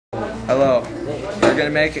Hello. We're going to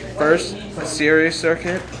make it first a series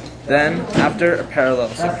circuit, then after a parallel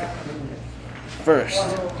circuit. First,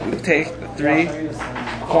 we take the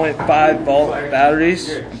 3.5 volt batteries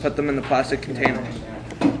and put them in the plastic container.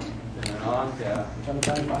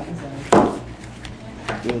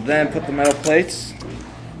 We will then put the metal plates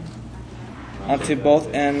onto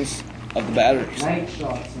both ends of the batteries.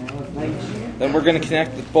 Then we're going to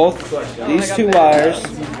connect both these two wires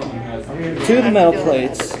to the metal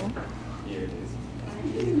plates,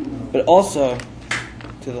 but also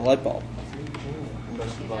to the light bulb.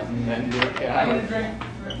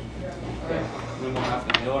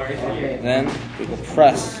 Then we will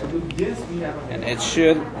press, and it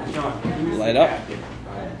should light up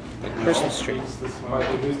like a Christmas tree. The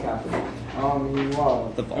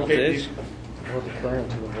voltage. What the current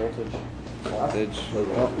to the voltage?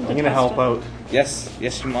 I'm going to help out. Yes, you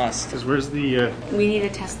must. Because where's the... We need to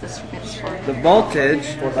test this for The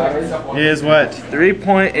voltage is what?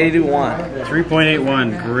 3.81.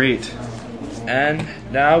 3.81. Great. And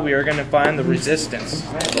now we are going to find the resistance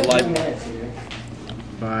of the light bulb.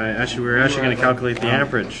 We're actually going to calculate the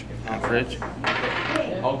amperage. Amperage.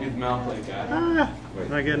 I'll get the mouth like that. Not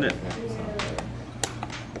getting it.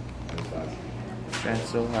 That's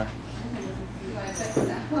so hard.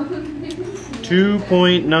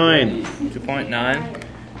 2.9. 2.9.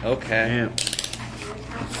 Okay. Yeah.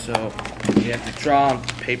 So you have to draw on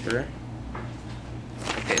paper.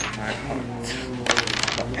 Okay, fine.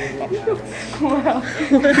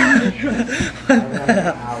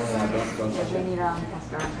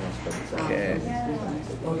 Okay.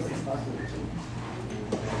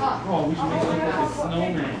 Oh, we should make like a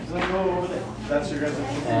snowman. That's your guys'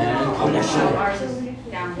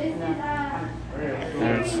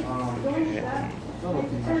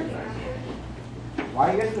 Why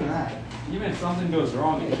are you guys doing that? Even if something goes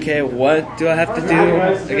wrong. Okay, what do I have to do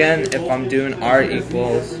again if I'm doing R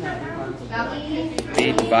equals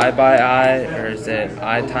B divided by I, or is it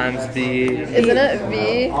I times B? Isn't it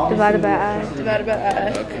V divided by I? Divided by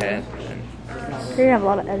I. Okay. We're gonna have a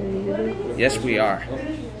lot of editing to do. Yes, we are.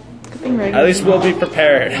 Good thing we're At least we'll be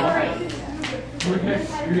prepared. We're gonna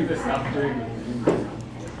screw this up during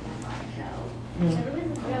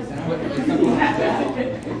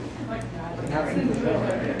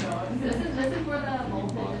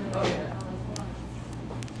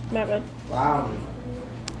My bad. Wow.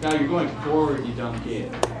 Now you're going forward, you dumb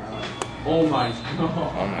kid. Oh my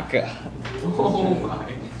god. Oh my god. Oh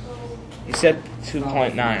my. You said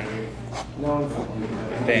 2.9, I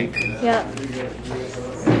think. Yeah.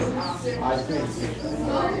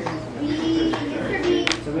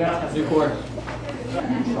 New cord.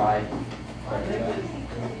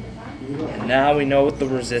 And now we know what the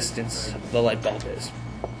resistance of the light bulb is.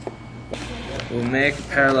 We'll make a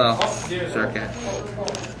parallel circuit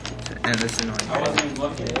to end this annoying thing.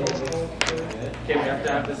 Okay, we have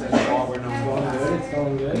to have this as all we're not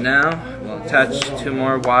going. And now we'll attach 2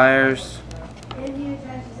 more wires.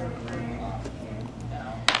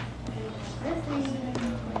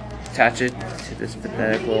 Attach it to this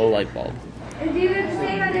pathetic little light bulb,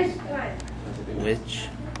 which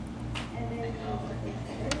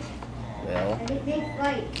will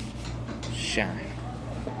shine.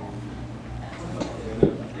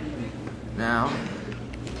 Now,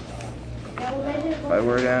 if I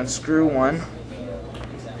were to unscrew one,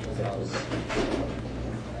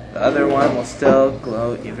 the other one will still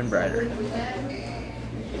glow even brighter.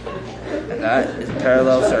 And that is a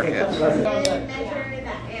parallel circuit.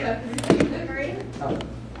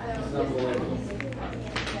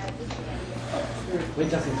 Wait,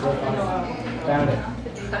 Justin, so found it.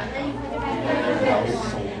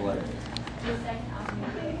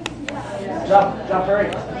 Jump, hurry.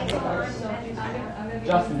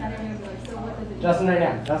 Justin, right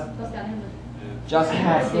now. Justin.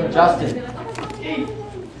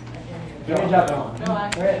 Give me a jump.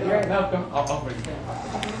 You're No, come. I'll bring it.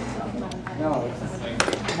 No.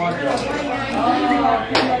 Come on,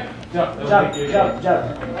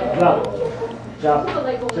 Jump.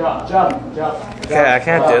 Okay, I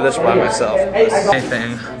can't do this by myself.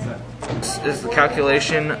 Anything. This is the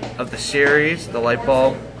calculation of the series, the light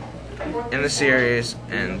bulb in the series,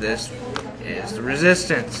 and this is the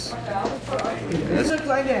resistance.